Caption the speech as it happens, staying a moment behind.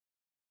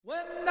When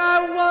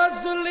I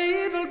was a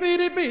little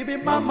bitty baby,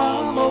 my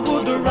mama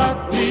would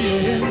rock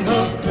me in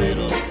her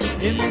cradle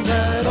in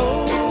that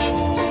old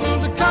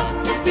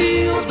cotton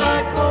fields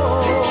back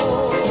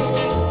home.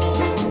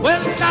 When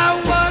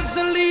I was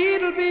a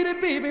little bitty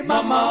baby,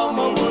 my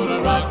mama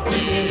would rock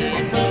me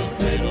in her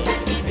cradle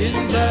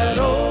in that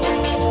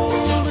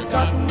old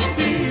cotton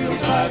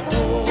fields back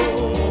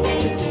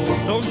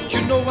home. Don't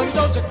you know when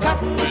those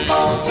cotton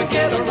balls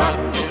get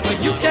rotten,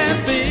 you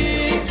can't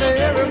be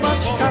very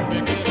much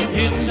cotton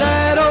in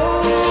that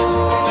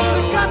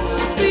old cotton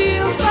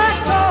field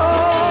back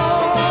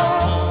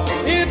home.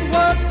 It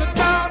was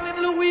down in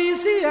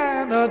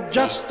Louisiana,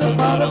 just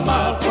about a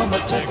mile from a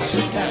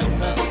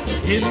Texarkana,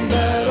 in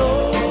that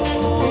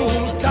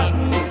old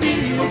cotton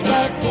field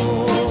back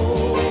home.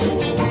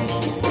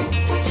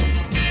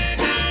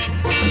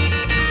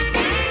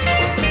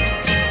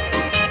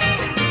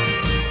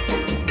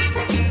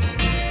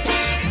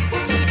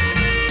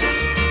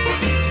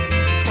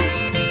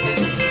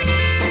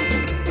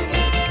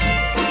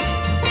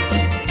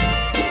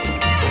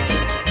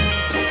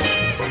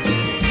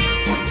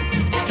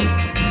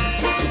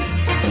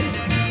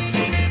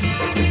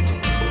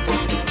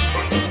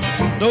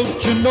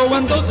 Don't you know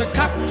when those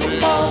cotton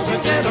balls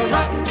get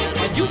rotten,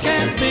 you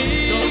can't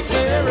be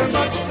very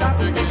much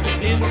cotton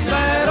in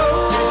that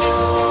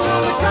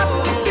old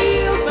cotton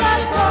field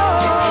back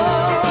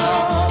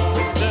home.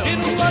 It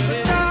was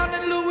down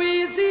in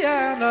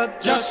Louisiana,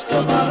 just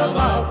about a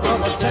mile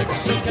from a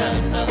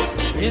Texarkana,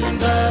 in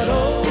that old